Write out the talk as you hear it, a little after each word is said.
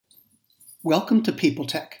Welcome to People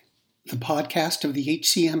Tech, the podcast of the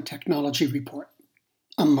HCM Technology Report.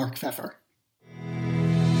 I'm Mark Pfeffer.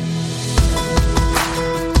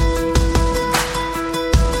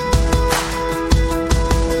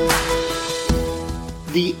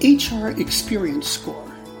 The HR Experience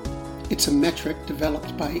Score. It's a metric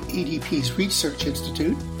developed by ADP's Research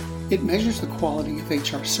Institute. It measures the quality of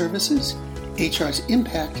HR services, HR's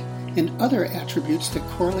impact, and other attributes that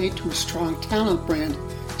correlate to a strong talent brand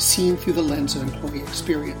seen through the lens of employee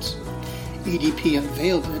experience. ADP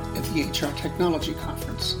unveiled it at the HR Technology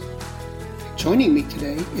Conference. Joining me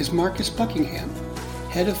today is Marcus Buckingham,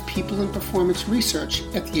 Head of People and Performance Research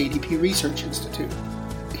at the ADP Research Institute.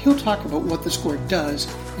 He'll talk about what the score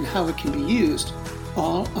does and how it can be used,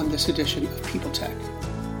 all on this edition of People Tech.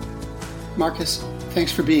 Marcus,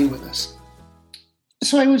 thanks for being with us.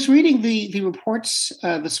 So I was reading the reports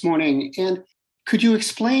this morning, and could you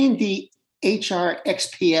explain the HR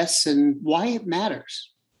XPS and why it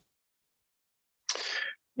matters?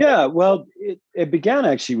 Yeah, well, it began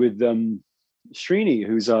actually with Srini,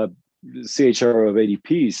 who's a CHRO of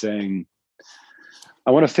ADP, saying, I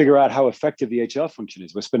want to figure out how effective the HR function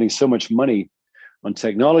is. We're spending so much money on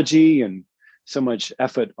technology and so much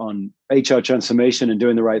effort on HR transformation and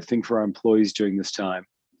doing the right thing for our employees during this time.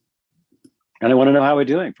 And I want to know how we're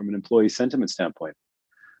doing from an employee sentiment standpoint,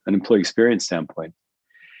 an employee experience standpoint.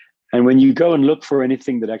 And when you go and look for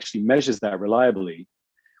anything that actually measures that reliably,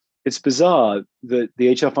 it's bizarre that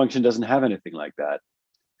the HR function doesn't have anything like that.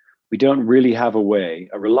 We don't really have a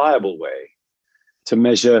reliable way to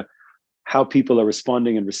measure how people are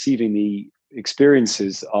responding and receiving the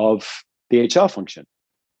experiences of the HR function.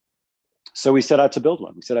 So we set out to build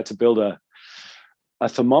one. We set out to build a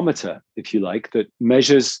thermometer, if you like, that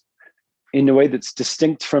measures in a way that's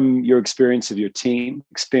distinct from your experience of your team,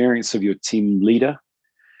 experience of your team leader,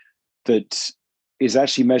 that is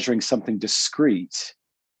actually measuring something discrete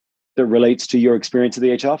that relates to your experience of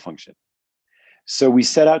the HR function. So we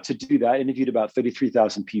set out to do that, interviewed about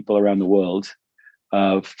 33,000 people around the world,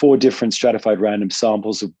 4 different stratified random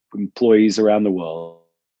samples of employees around the world,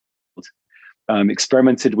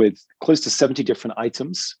 experimented with close to 70 different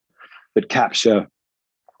items that capture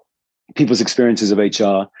people's experiences of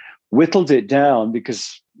HR, whittled it down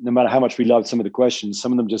because no matter how much we loved some of the questions,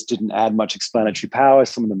 some of them just didn't add much explanatory power.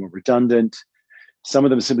 Some of them were redundant. Some of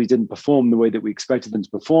them simply didn't perform the way that we expected them to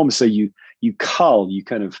perform. So you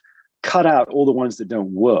kind of cut out all the ones that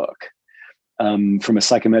don't work from a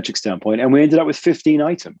psychometric standpoint. And we ended up with 15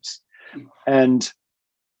 items. And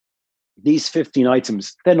these 15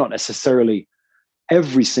 items, they're not necessarily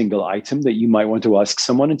every single item that you might want to ask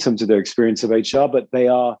someone in terms of their experience of HR, but they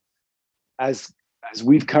are, as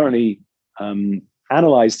we've currently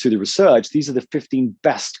analyzed through the research, these are the 15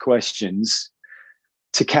 best questions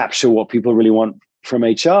to capture what people really want from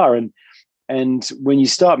HR. And when you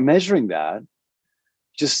start measuring that,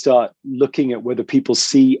 just start looking at whether people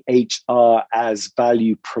see HR as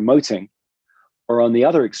value promoting or, on the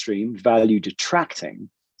other extreme, value detracting,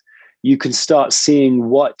 you can start seeing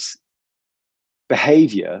what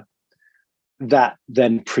behavior that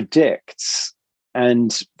then predicts.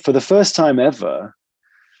 And for the first time ever,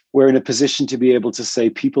 we're in a position to be able to say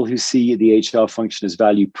people who see the HR function as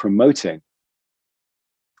value promoting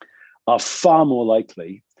are far more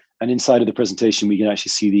likely, and inside of the presentation, we can actually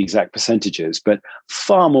see the exact percentages, but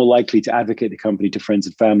far more likely to advocate the company to friends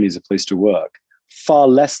and family as a place to work, far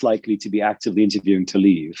less likely to be actively interviewing to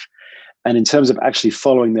leave. And in terms of actually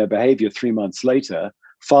following their behavior 3 months later,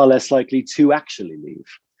 far less likely to actually leave.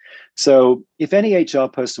 So if any HR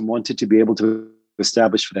person wanted to be able to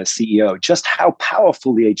establish for their CEO just how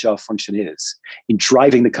powerful the HR function is in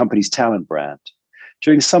driving the company's talent brand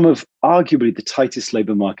during some of arguably the tightest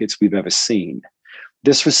labor markets we've ever seen,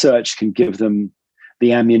 this research can give them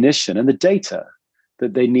the ammunition and the data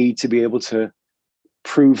that they need to be able to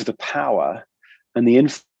prove the power and the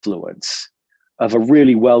influence of a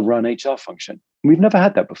really well-run HR function. We've never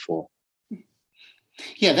had that before.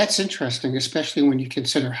 Yeah, that's interesting, especially when you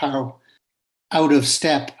consider how out of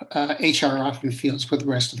step HR often feels with the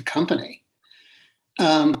rest of the company.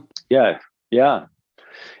 Yeah.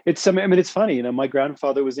 It's funny, my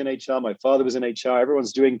grandfather was in HR, my father was in HR,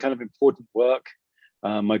 everyone's doing kind of important work.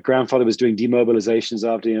 My grandfather was doing demobilizations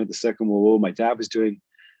after the Second World War. My dad was doing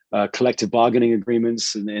collective bargaining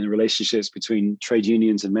agreements and relationships between trade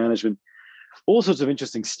unions and management. All sorts of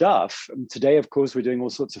interesting stuff. And today, of course, we're doing all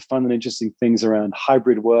sorts of fun and interesting things around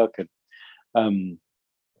hybrid work and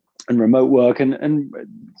remote work and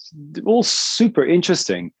all super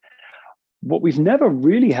interesting. What we've never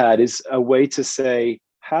really had is a way to say,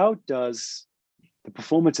 how does the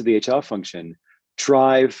performance of the HR function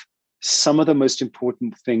drive some of the most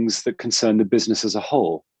important things that concern the business as a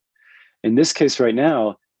whole. In this case right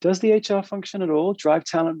now, does the HR function at all drive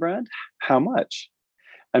talent brand? How much?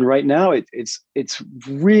 And right now it's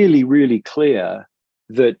really, really clear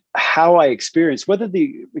that how I experience, whether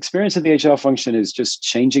the experience of the HR function is just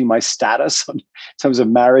changing my status in terms of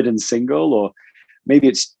married and single, or maybe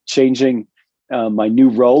it's changing my new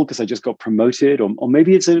role because I just got promoted, or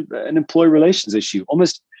maybe it's an employee relations issue.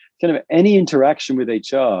 Almost kind of any interaction with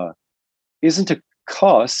HR isn't a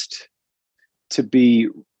cost to be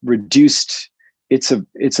reduced. It's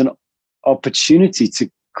an opportunity to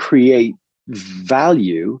create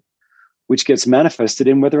value, which gets manifested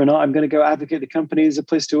in whether or not I'm going to go advocate the company as a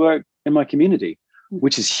place to work in my community,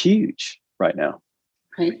 which is huge right now.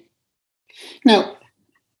 Right. Now,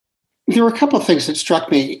 there were a couple of things that struck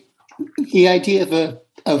me. The idea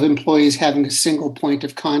of employees having a single point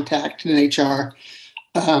of contact in HR,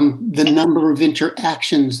 the number of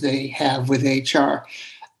interactions they have with HR,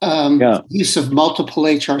 use of multiple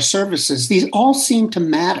HR services. These all seem to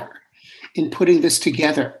matter in putting this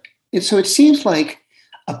together. And so it seems like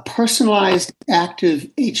a personalized, active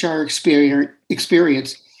HR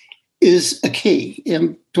experience is a key.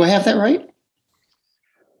 Do I have that right?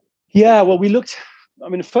 Yeah, well,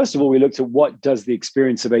 first of all, we looked at what does the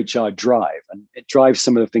experience of HR drive? And it drives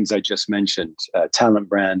some of the things I just mentioned, talent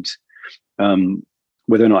brand,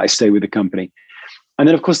 whether or not I stay with the company. And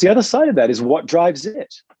then, of course, the other side of that is what drives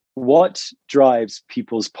it? What drives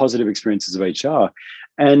people's positive experiences of HR?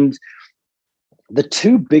 And the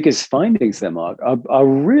two biggest findings there, Mark, are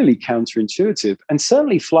really counterintuitive and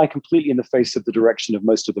certainly fly completely in the face of the direction of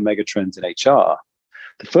most of the megatrends in HR.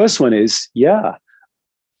 The first one is,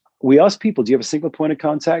 we ask people, do you have a single point of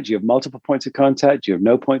contact? Do you have multiple points of contact? Do you have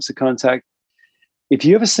no points of contact? If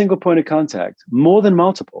you have a single point of contact, more than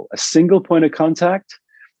multiple, a single point of contact,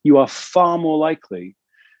 you are far more likely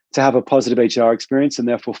to have a positive HR experience and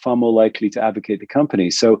therefore far more likely to advocate the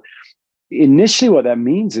company. So initially what that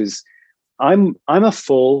means is I'm a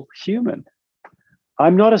full human.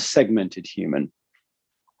 I'm not a segmented human.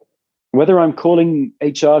 Whether I'm calling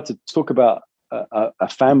HR to talk about a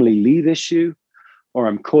family leave issue, or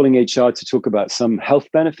I'm calling HR to talk about some health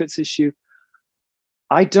benefits issue,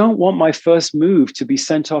 I don't want my first move to be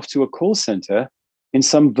sent off to a call center in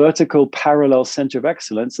some vertical parallel center of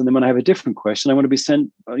excellence. And then when I have a different question, I want to be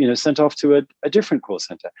sent off to a different call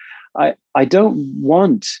center. I don't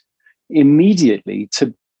want immediately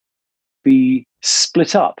to be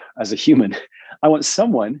split up as a human. I want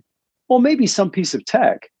someone, or maybe some piece of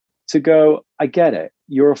tech, to go, I get it.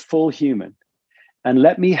 You're a full human. And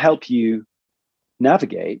let me help you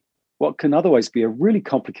navigate what can otherwise be a really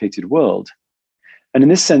complicated world. And in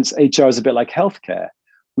this sense, HR is a bit like healthcare.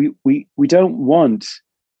 We don't want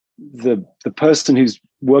the person who's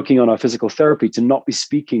working on our physical therapy to not be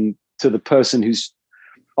speaking to the person who's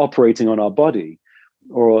operating on our body,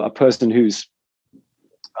 or a person who's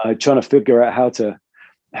trying to figure out how to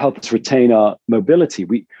help us retain our mobility.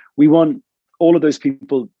 We want all of those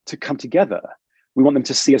people to come together. We want them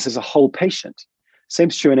to see us as a whole patient.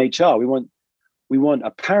 Same's true in HR. We want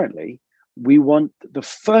the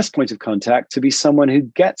first point of contact to be someone who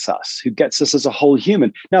gets us as a whole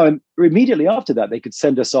human. Now, immediately after that, they could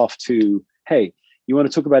send us off to, hey, you want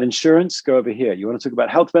to talk about insurance? Go over here. You want to talk about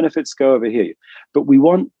health benefits? Go over here. But we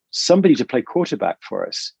want somebody to play quarterback for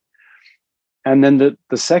us. And then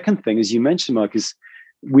the second thing, as you mentioned, Mark, is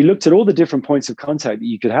we looked at all the different points of contact that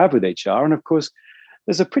you could have with HR. And of course,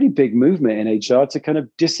 there's a pretty big movement in HR to kind of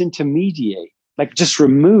disintermediate, like just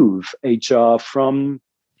remove HR from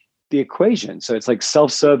the equation. So it's like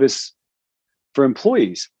self-service for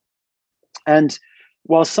employees. And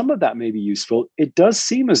while some of that may be useful, it does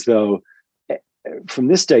seem as though, from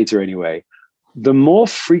this data anyway, the more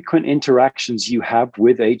frequent interactions you have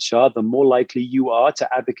with HR, the more likely you are to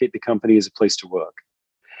advocate the company as a place to work.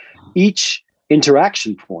 Each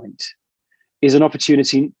interaction point is an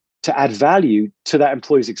opportunity to add value to that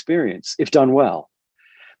employee's experience if done well.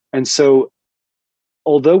 And so,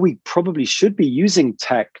 although we probably should be using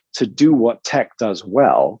tech to do what tech does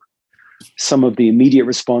well, some of the immediate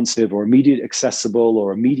responsive or immediate accessible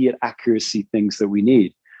or immediate accuracy things that we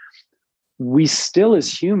need, we still, as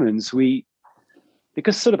humans,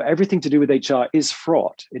 because sort of everything to do with HR is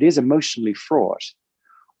fraught. It is emotionally fraught.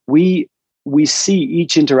 We see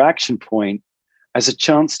each interaction point as a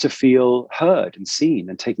chance to feel heard and seen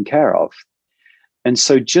and taken care of. And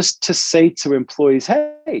so just to say to employees,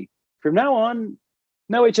 hey, from now on,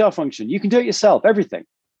 no HR function, you can do it yourself, everything,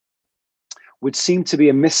 would seem to be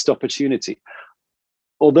a missed opportunity.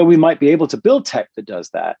 Although we might be able to build tech that does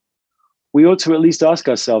that, we ought to at least ask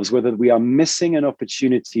ourselves whether we are missing an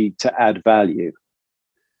opportunity to add value.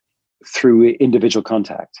 through individual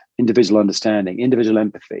contact, individual understanding, individual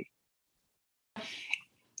empathy.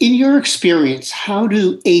 In your experience, how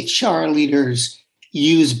do HR leaders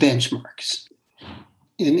use benchmarks?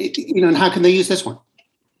 And how can they use this one?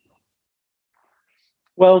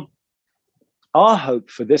 Well, our hope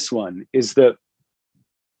for this one is that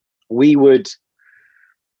we would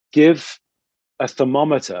give a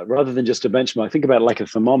thermometer rather than just a benchmark. Think about it like a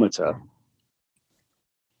thermometer.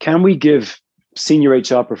 Can we give senior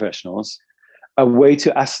HR professionals a way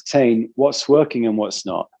to ascertain what's working and what's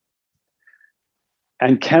not?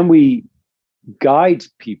 And can we guide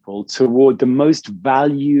people toward the most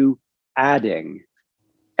value-adding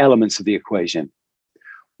elements of the equation?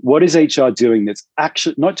 What is HR doing that's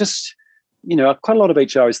actually not just, quite a lot of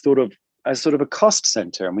HR is thought of as sort of a cost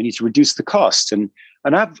center, and we need to reduce the cost. And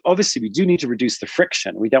obviously, we do need to reduce the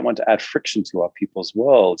friction. We don't want to add friction to our people's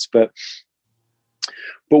worlds. But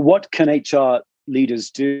what can HR leaders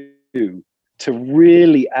do to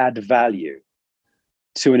really add value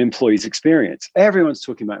to an employee's experience? Everyone's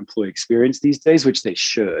talking about employee experience these days, which they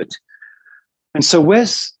should. And so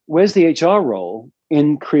where's the HR role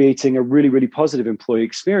in creating a really, really positive employee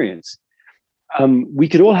experience? We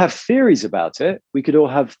could all have theories about it. We could all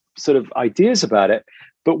have sort of ideas about it.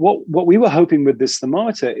 But what we were hoping with this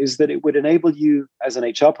thermometer is that it would enable you as an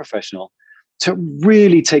HR professional to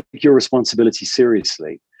really take your responsibility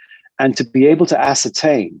seriously and to be able to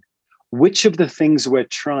ascertain which of the things we're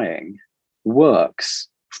trying works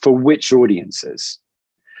for which audiences.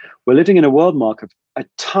 We're living in a world, Mark, of a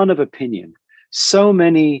ton of opinion, so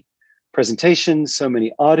many presentations, so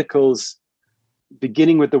many articles,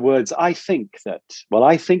 beginning with the words, I think that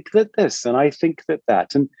this, and I think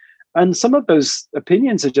that. And some of those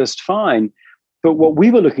opinions are just fine. But what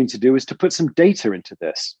we were looking to do is to put some data into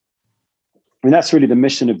this. And that's really the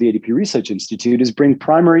mission of the ADP Research Institute, is bring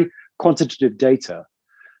primary quantitative data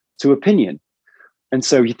to opinion. And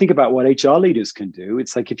so you think about what HR leaders can do.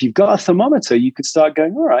 It's like, if you've got a thermometer, you could start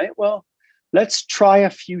going, all right, well, let's try a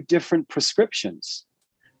few different prescriptions,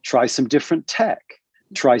 try some different tech,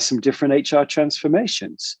 try some different HR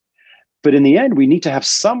transformations. But in the end, we need to have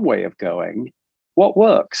some way of going, what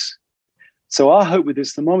works? So our hope with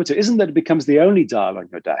this thermometer isn't that it becomes the only dial on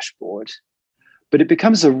your dashboard, but it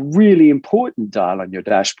becomes a really important dial on your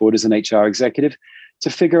dashboard as an HR executive to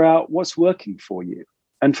figure out what's working for you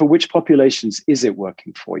and for which populations is it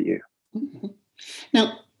working for you. Mm-hmm.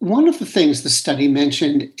 Now, one of the things the study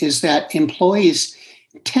mentioned is that employees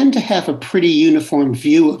tend to have a pretty uniform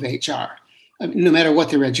view of HR. I mean, no matter what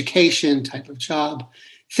their education, type of job,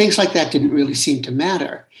 things like that didn't really seem to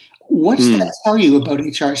matter. What does that tell you about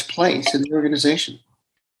HR's place in the organization?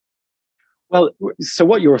 Well, so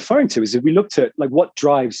what you're referring to is that we looked at like what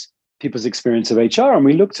drives people's experience of HR, and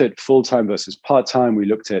we looked at full-time versus part-time. We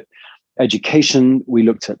looked at education. We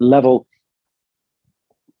looked at level.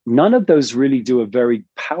 None of those really do a very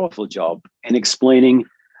powerful job in explaining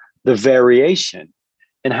the variation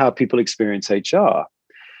in how people experience HR.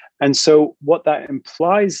 And so what that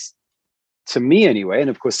implies to me anyway, and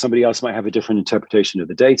of course somebody else might have a different interpretation of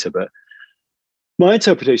the data, but my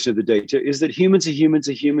interpretation of the data is that humans are humans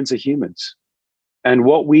are humans are humans. And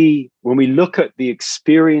when we look at the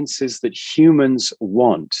experiences that humans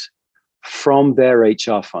want from their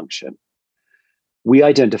HR function, we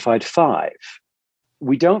identified 5.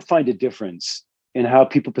 We don't find a difference in how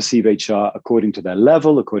people perceive HR according to their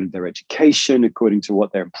level, according to their education, according to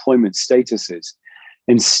what their employment status is.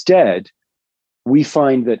 Instead, we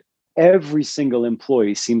find that every single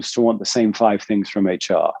employee seems to want the same 5 things from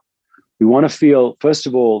HR. We want to feel, first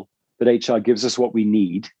of all, that HR gives us what we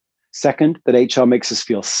need. Second, that HR makes us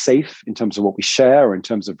feel safe in terms of what we share or in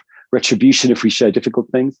terms of retribution if we share difficult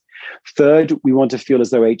things. Third, we want to feel as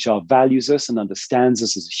though HR values us and understands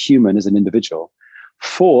us as a human, as an individual.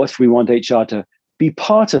 Fourth, we want HR to be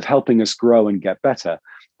part of helping us grow and get better.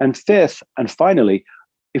 And fifth, and finally,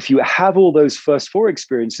 if you have all those first 4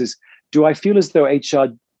 experiences, do I feel as though HR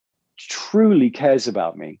truly cares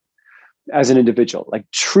about me as an individual? Like,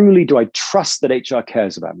 truly, do I trust that HR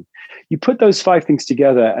cares about me? You put those 5 things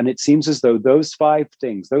together, and it seems as though those 5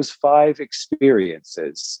 things, those 5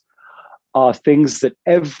 experiences are things that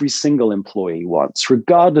every single employee wants,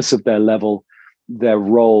 regardless of their level, their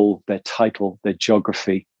role, their title, their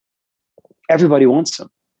geography. Everybody wants them.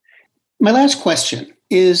 My last question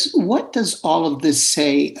is, what does all of this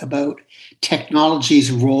say about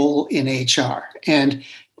technology's role in HR? And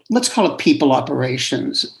let's call it people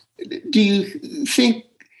operations. Do you think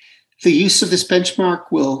the use of this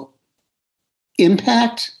benchmark will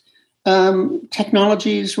impact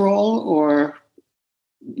technology's role, or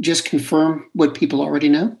just confirm what people already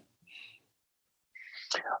know?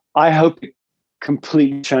 I hope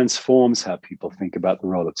completely transforms how people think about the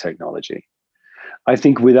role of technology. I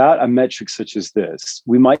think without a metric such as this,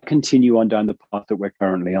 we might continue on down the path that we're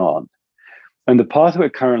currently on. And the path we're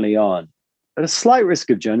currently on, at a slight risk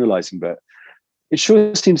of generalizing, but it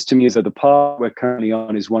sure seems to me as though the path we're currently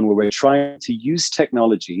on is one where we're trying to use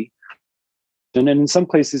technology and in some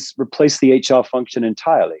places replace the HR function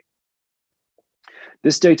entirely.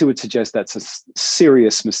 This data would suggest that's a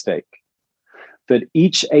serious mistake, that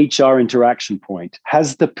each HR interaction point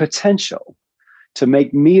has the potential to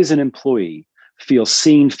make me as an employee feel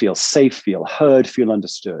seen, feel safe, feel heard, feel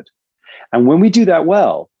understood. And when we do that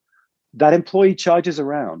well, that employee charges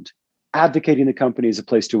around, advocating the company as a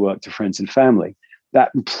place to work to friends and family.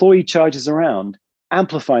 That employee charges around,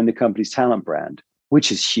 amplifying the company's talent brand,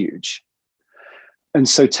 which is huge. And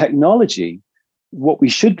so technology, what we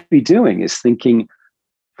should be doing is thinking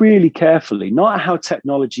really carefully, not how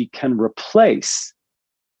technology can replace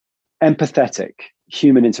empathetic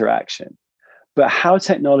human interaction, but how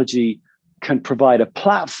technology can provide a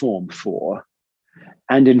platform for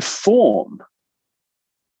and inform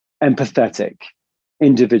empathetic,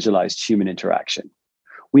 individualized human interaction.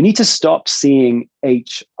 We need to stop seeing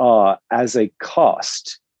HR as a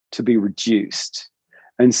cost to be reduced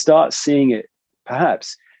and start seeing it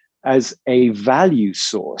perhaps as a value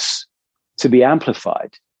source to be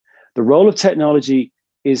amplified. The role of technology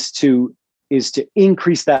is to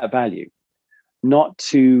increase that value, not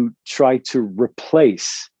to try to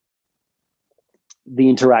replace the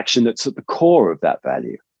interaction that's at the core of that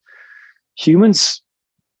value. Humans,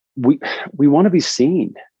 we want to be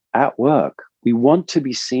seen at work. We want to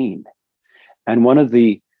be seen. And one of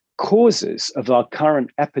the causes of our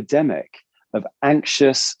current epidemic of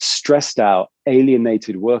anxious, stressed out,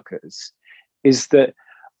 alienated workers is that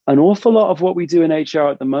an awful lot of what we do in HR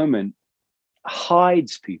at the moment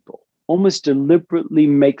hides people, almost deliberately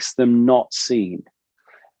makes them not seen.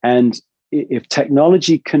 And if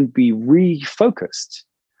technology can be refocused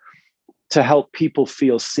to help people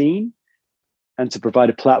feel seen and to provide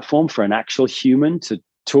a platform for an actual human to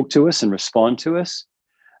talk to us and respond to us,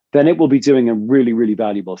 then it will be doing a really, really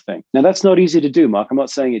valuable thing. Now, that's not easy to do, Mark. I'm not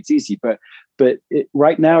saying it's easy, but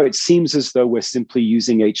right now it seems as though we're simply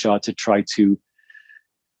using HR to try to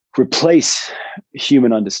replace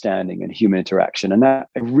human understanding and human interaction. And that's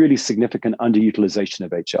a really significant underutilization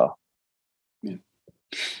of HR. Yeah.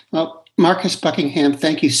 Well, Marcus Buckingham,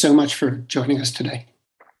 thank you so much for joining us today.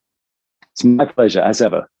 It's my pleasure, as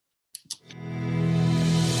ever.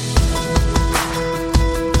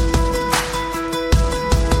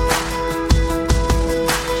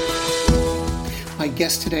 My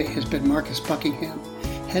guest today has been Marcus Buckingham,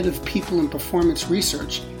 Head of People and Performance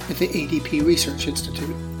Research at the ADP Research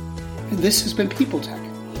Institute. And this has been People Tech,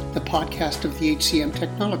 the podcast of the HCM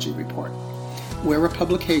Technology Report. We're a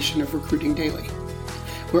publication of Recruiting Daily.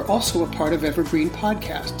 We're also a part of Evergreen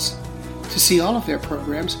Podcasts. To see all of their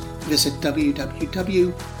programs, visit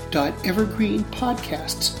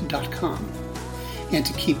www.evergreenpodcasts.com. And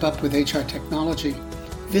to keep up with HR technology,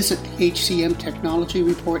 visit the HCM Technology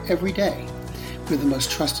Report every day. We're the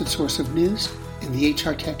most trusted source of news in the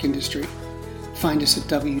HR tech industry. Find us at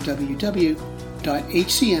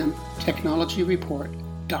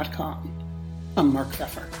www.hcmtechnologyreport.com. I'm Mark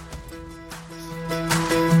Pfeffer.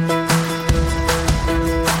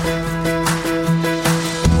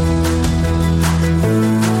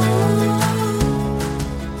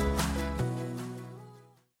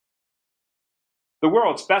 The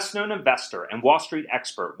world's best-known investor and Wall Street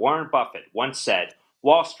expert Warren Buffett once said,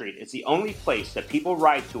 "Wall Street is the only place that people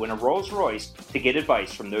ride to in a Rolls-Royce to get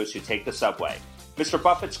advice from those who take the subway." Mr.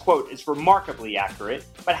 Buffett's quote is remarkably accurate,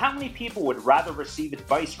 but how many people would rather receive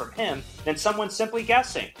advice from him than someone simply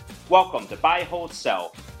guessing? Welcome to Buy, Hold,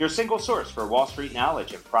 Sell, your single source for Wall Street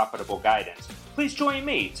knowledge and profitable guidance. Please join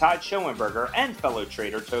me, Todd Schoenberger, and fellow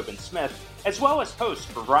trader Tobin Smith, as well as host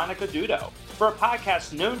Veronica Dudo, for a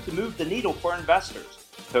podcast known to move the needle for investors.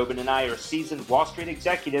 Tobin and I are seasoned Wall Street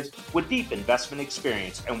executives with deep investment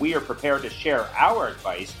experience, and we are prepared to share our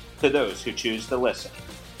advice to those who choose to listen.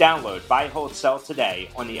 Download Buy, Hold, Sell today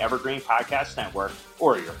on the Evergreen Podcast Network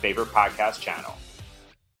or your favorite podcast channel.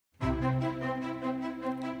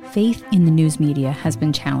 Faith in the news media has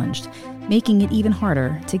been challenged, making it even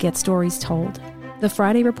harder to get stories told. The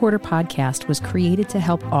Friday Reporter podcast was created to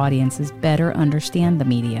help audiences better understand the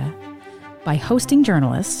media by hosting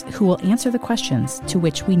journalists who will answer the questions to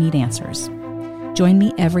which we need answers. Join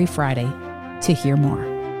me every Friday to hear more.